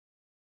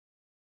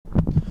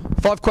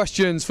5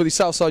 questions for the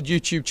Southside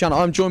YouTube channel.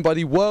 I'm joined by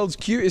the world's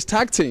cutest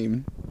tag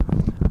team,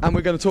 and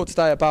we're going to talk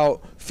today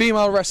about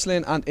female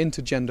wrestling and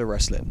intergender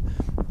wrestling.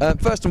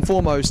 First and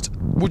foremost,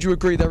 would you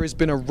agree there has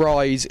been a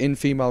rise in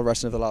female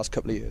wrestling over the last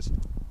couple of years?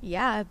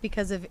 Yeah,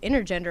 because of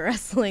intergender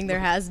wrestling there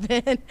has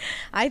been.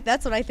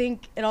 That's what I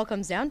think it all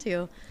comes down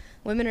to.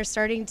 Women are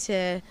starting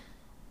to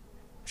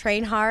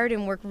train hard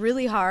and work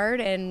really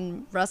hard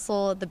and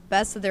wrestle at the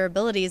best of their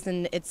abilities,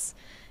 and it's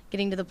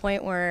getting to the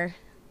point where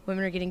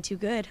women are getting too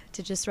good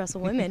to just wrestle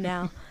women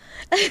now.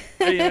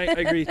 I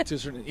agree to a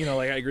certain,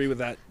 I agree with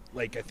that.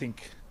 I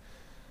think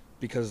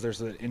because there's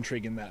an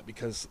intrigue in that,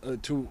 because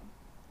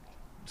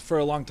for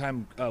a long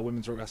time,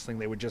 women's wrestling,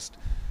 they would just,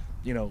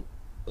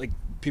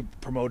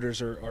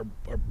 promoters or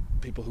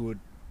people who would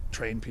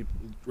train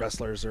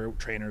wrestlers or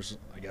trainers,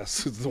 I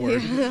guess is the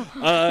word.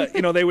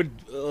 They would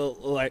a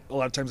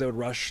lot of times they would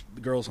rush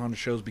the girls on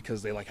shows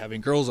because they like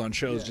having girls on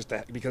shows,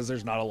 because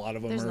there's not a lot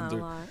of them. There's not a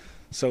lot.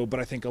 So, but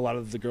I think a lot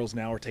of the girls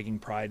now are taking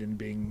pride in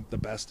being the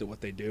best at what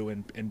they do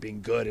and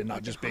being good and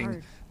not just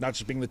being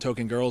the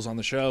token girls on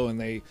the show, and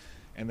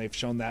they've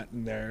shown that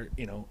in their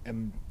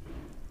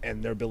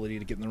and their ability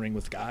to get in the ring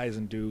with guys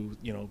and do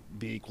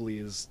be equally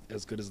as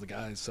good as the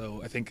guys. So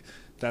I think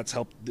that's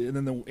helped.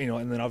 And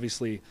then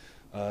obviously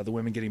the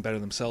women getting better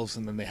themselves,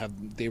 and then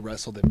they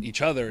wrestle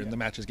each other, and the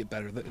matches get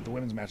better. The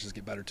women's matches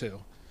get better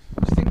too.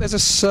 Do you think there's a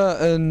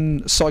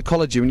certain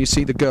psychology when you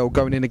see the girl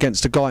going in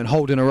against a guy and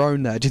holding her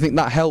own there? Do you think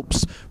that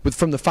helps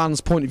from the fans'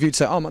 point of view to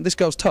say, oh man, this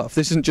girl's tough.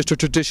 This isn't just a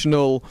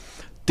traditional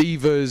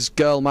divas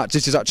girl match.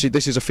 This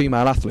is a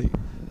female athlete.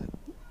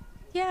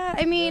 Yeah,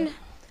 I mean,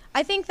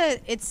 I think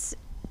that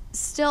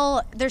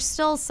there's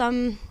still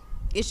some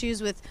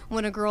issues with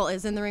when a girl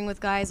is in the ring with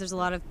guys. There's a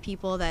lot of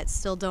people that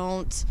still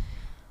don't.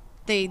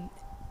 A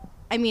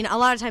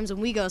lot of times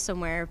when we go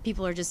somewhere,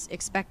 people are just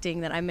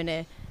expecting that I'm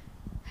gonna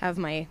have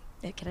my.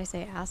 Can I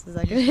say ass? Is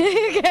that good?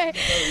 Okay.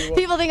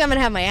 People think I'm going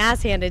to have my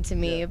ass handed to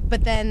me,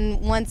 but then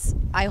once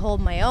I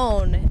hold my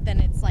own, then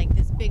it's like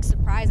this big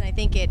surprise, and I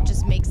think it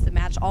just makes the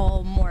match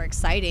all more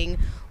exciting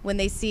when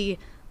they see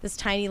this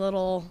tiny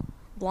little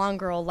blonde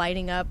girl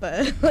lighting up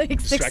a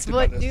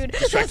 6-foot dude.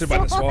 Distracted by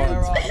the swans. There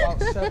are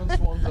about 7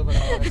 swans of an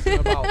ice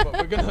about, but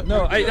we're gonna.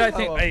 No, I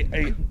think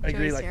I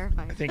agree. Joey's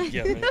terrifying. I think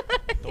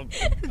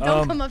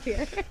Don't come up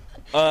here.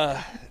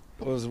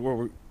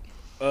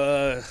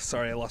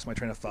 Sorry, I lost my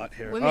train of thought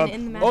here. Women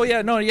in the match. Oh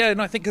yeah, no,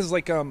 I think because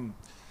I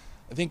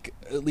think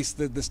at least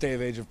this day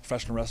of age of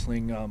professional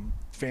wrestling,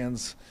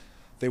 fans,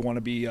 they want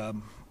to be, they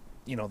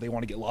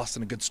want to get lost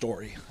in a good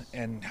story,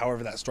 and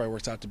however that story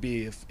works out to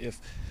be,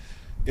 if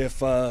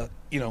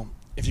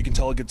you can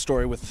tell a good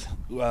story with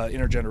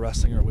intergender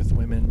wrestling or with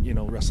women,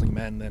 wrestling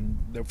men, then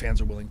their fans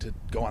are willing to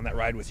go on that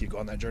ride with you, go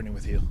on that journey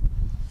with you.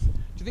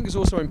 Do you think it's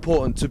also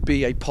important to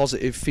be a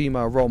positive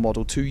female role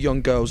model to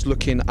young girls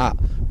looking at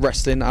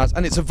wrestling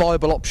and it's a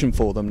viable option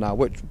for them now,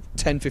 which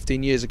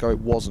 10-15 years ago it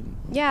wasn't?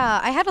 Yeah,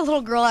 I had a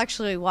little girl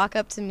actually walk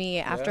up to me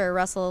after I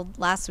wrestled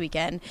last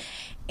weekend,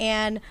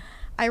 and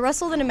I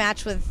wrestled in a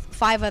match with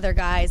 5 other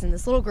guys, and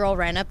this little girl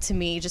ran up to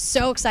me just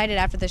so excited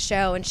after the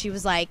show, and she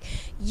was like,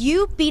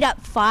 "You beat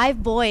up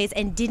 5 boys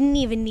and didn't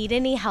even need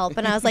any help."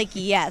 And I was like,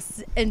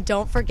 yes, and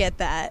don't forget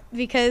that,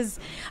 because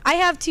I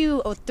have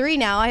 3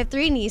 now. I have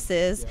 3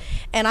 nieces,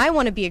 and I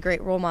want to be a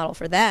great role model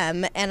for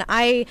them, and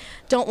I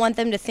don't want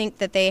them to think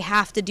that they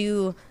have to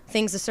do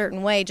things a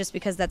certain way just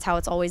because that's how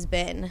it's always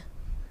been.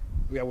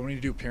 Yeah, when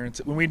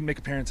we make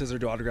appearances or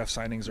do autograph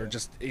signings or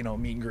just meet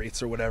and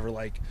greets or whatever,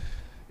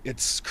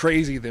 it's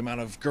crazy the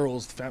amount of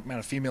girls, the amount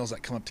of females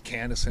that come up to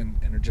Candice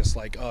and are just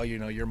like, oh,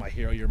 you're my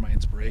hero, you're my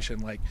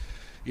inspiration,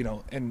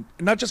 and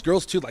not just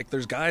girls too.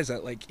 There's guys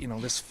that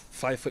this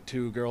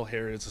 5'2" girl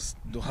here is this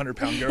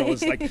 100-pound girl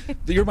is like,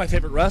 you're my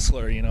favorite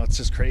wrestler. It's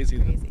just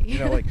crazy.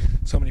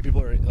 So many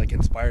people are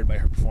inspired by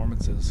her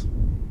performances.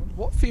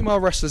 What female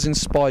wrestlers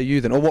inspire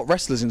you then, or what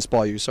wrestlers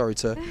inspire you? Sorry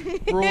to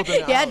broaden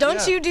it out.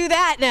 Don't you do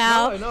that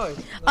now. No.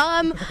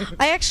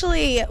 I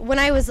actually, when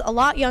I was a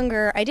lot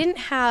younger, there didn't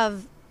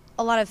have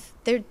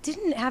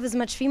as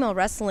much female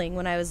wrestling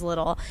when I was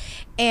little,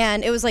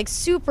 and it was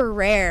super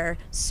rare.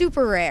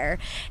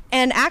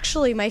 And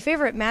actually my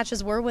favorite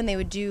matches were when they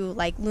would do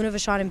Luna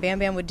Vachon and Bam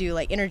Bam would do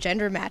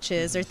intergender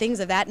matches or things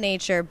of that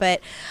nature,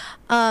 but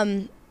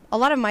a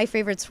lot of my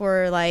favorites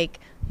were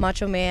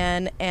Macho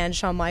Man and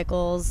Shawn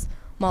Michaels,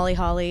 Molly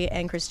Holly,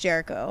 and Chris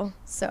Jericho.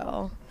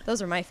 So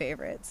those are my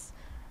favorites.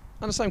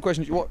 And the same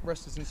question, what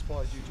wrestlers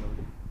inspired you,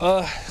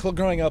 Joey? Well,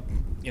 growing up,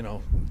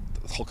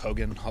 Hulk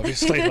Hogan,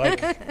 obviously,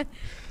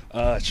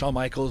 Shawn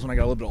Michaels when I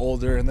got a little bit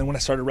older, and then when I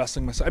started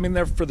wrestling myself,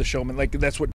 they're for the showman. That's what